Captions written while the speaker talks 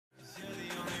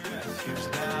gives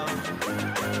now. Every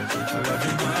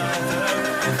mother,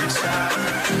 every child,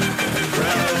 every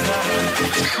brother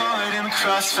is caught in the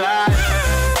crossfire.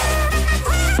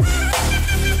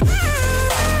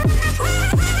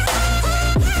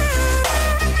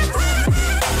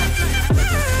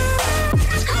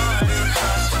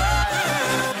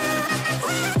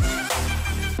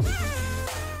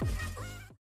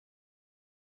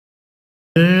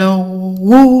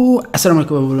 Hello, assalamu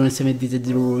alaikum everyone. Samir did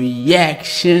the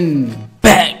reaction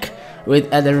back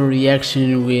with other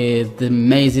reaction with the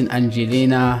amazing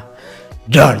Angelina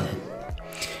Jordan.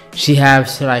 She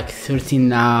has like 13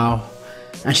 now,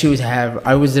 and she would have.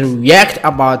 I was react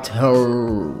about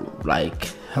her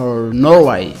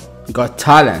Norway Got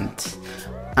Talent,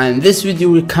 and this video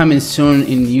will come in soon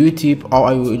in YouTube, or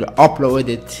I will upload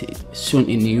it soon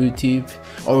in YouTube.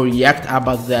 Or react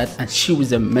about that, and she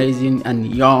was amazing and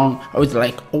young. I was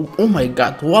like, oh my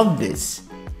god, what this?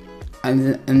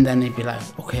 And then it'd be like,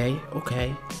 okay,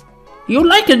 you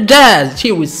like a jazz.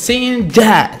 She was singing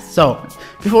jazz. So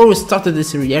before we started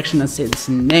this reaction, I said this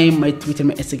name, my Twitter,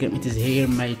 my Instagram, it is here,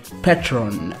 my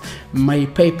Patreon, my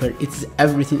paper, it's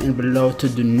everything in below to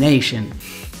donation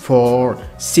for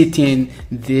setting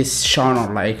this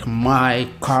channel, like my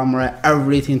camera,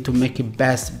 everything to make it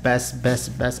best,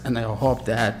 and I hope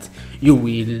that you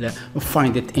will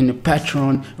find it in the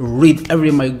Patreon. Read every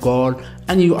my goal,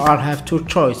 and you all have two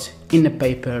choice in a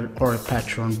paper or a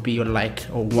Patreon. Be like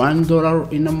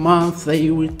 $1 in a month that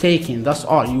you will take in, that's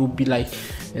all. You will be like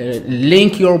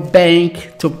link your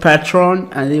bank to Patreon,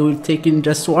 and they will take in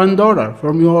just $1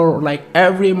 from your, like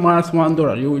every month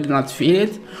 $1. You will not feel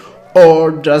it.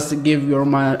 Or just give your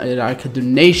money like a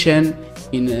donation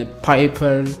in a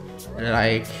paper,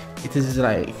 like it is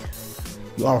like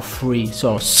you are free.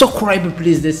 So subscribe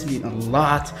please, this means a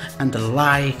lot, and the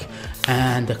like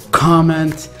and the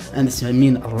comment, and this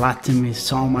mean a lot to me,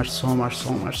 so much.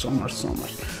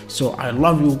 So I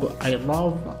love you, I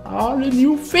love all the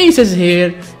new faces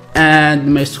here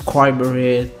and my subscriber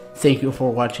here. Thank you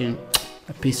for watching.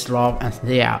 Peace, love, and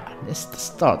yeah, let's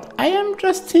start. I am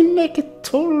just to make it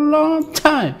too long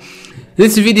time.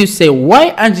 This video say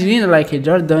why Angelina like a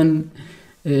Jordan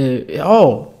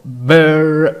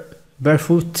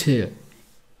barefoot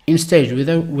in stage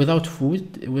without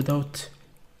food, without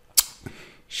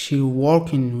she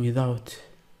walking without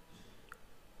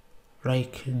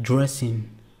like dressing,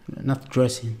 not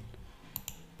dressing.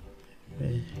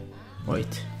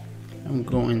 Wait, I'm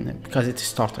going because it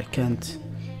start. I can't.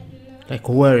 Like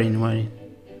wearing.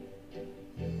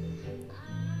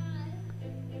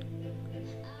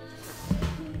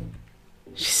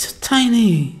 She's so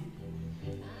tiny.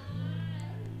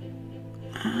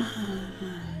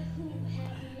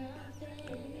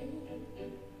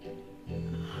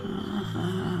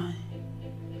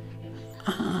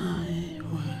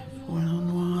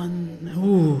 One-on-one.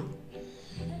 Ooh.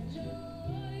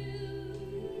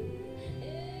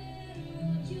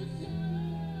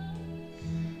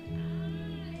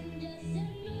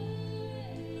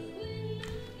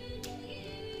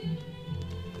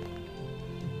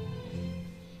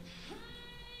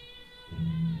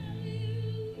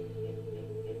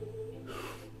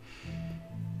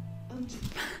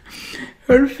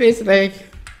 Her face like,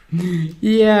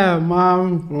 yeah,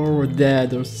 mom or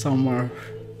dad or somewhere.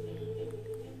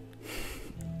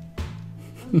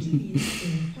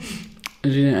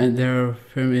 Angelina and her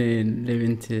family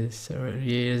living to several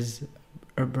years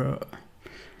abroad.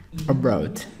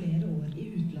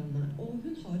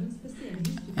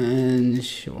 And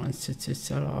she wants to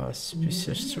tell us a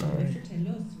special story.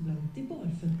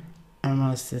 I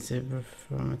must say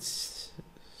performance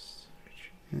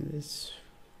in this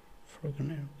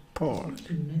park.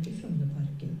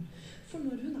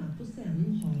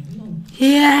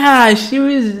 Yeah, she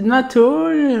was not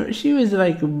old. She was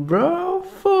like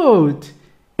barefoot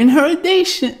in her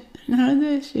audition.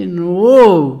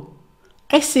 Whoa!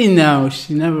 I see now.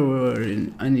 She never wore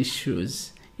any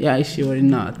shoes. Yeah, she wore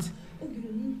not.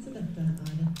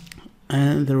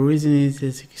 And the reason is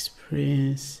this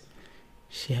experience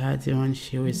she had when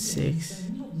she was 6.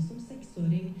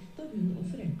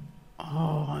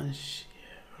 Oh, and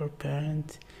her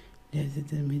parents lived in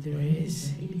the Middle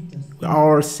East. We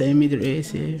all say Middle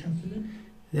East here.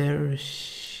 There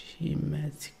she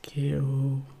met a girl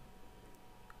who...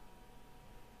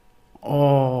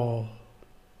 Oh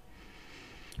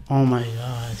my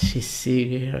god, she's sick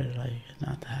here, like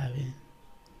not having...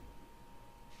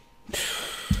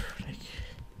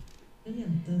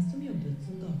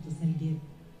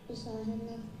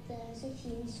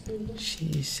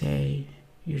 She say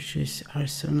your shoes are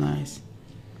so nice.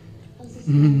 I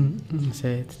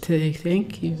said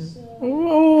thank you.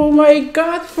 Oh my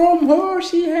god, from her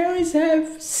she always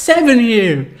have 7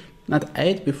 here, not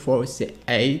 8. Before we say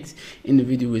 8 in the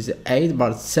video is 8,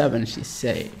 but 7 she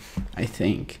say, I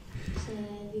think.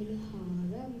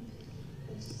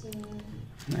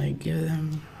 I give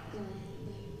them.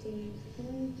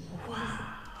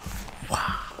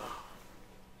 Wow.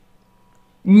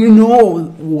 You know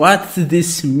what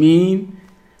this mean?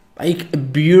 Like a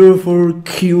beautiful,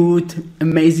 cute,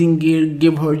 amazing girl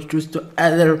give her just to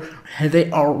other, they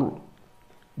are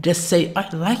just say I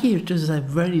like you, just like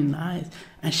very nice,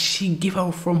 and she give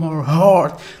out from her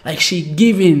heart, like she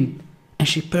giving, and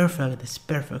she perfect. It's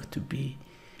perfect to be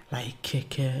like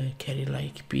carry,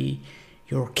 like be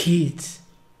your kids.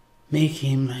 Make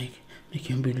him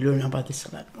be learn about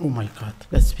this life. Oh my god,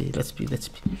 let's be.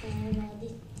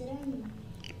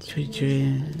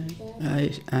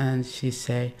 And she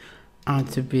say, I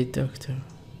want to be a doctor.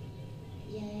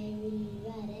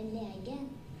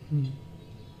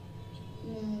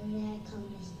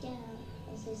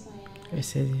 I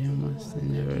said you must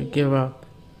never give up.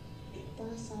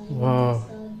 Wow.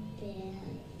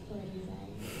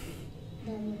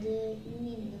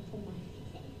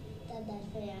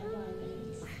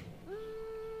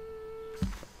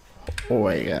 Oh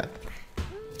my god.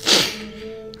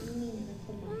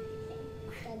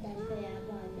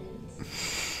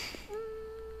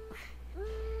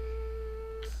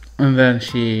 And then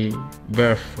she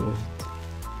barefoot.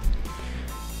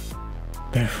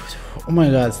 Oh my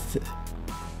god.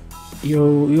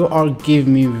 You are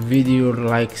giving me video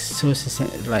like so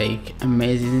like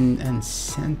amazing and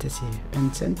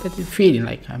sensitive feeling,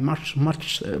 like a much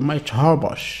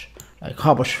harbosh, like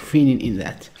harbosh feeling in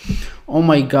that. Oh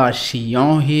my gosh, she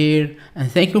young here,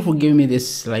 and thank you for giving me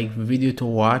this like video to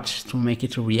watch, to make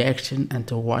it a reaction and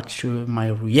to watch my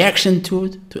reaction to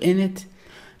in it.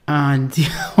 And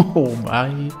oh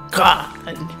my god,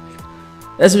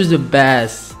 this was the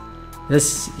best.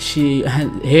 This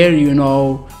here, you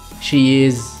know, she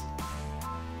is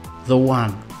the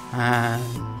one, and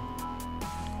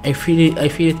I feel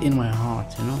it in my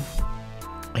heart, you know.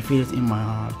 I feel it in my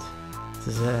heart.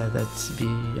 That's be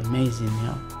amazing,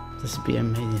 yeah. This be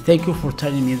amazing. Thank you for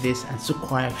telling me this, and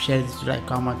subscribe, share this, like,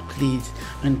 comment, please,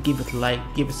 and give it like,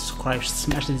 give it subscribe,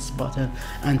 smash this button,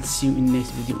 and see you in next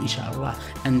video, inshallah.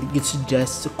 And get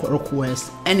suggest,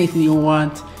 request, anything you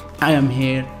want. I am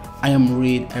here. I am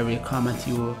read every comment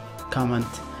you comment,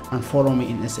 and follow me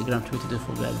in Instagram, Twitter, don't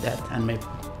forget that, and my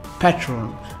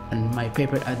Patreon and my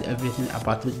PayPal and everything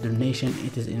about the donation,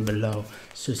 it is in below.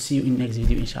 So see you in next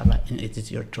video, inshallah, and it is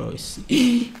your choice.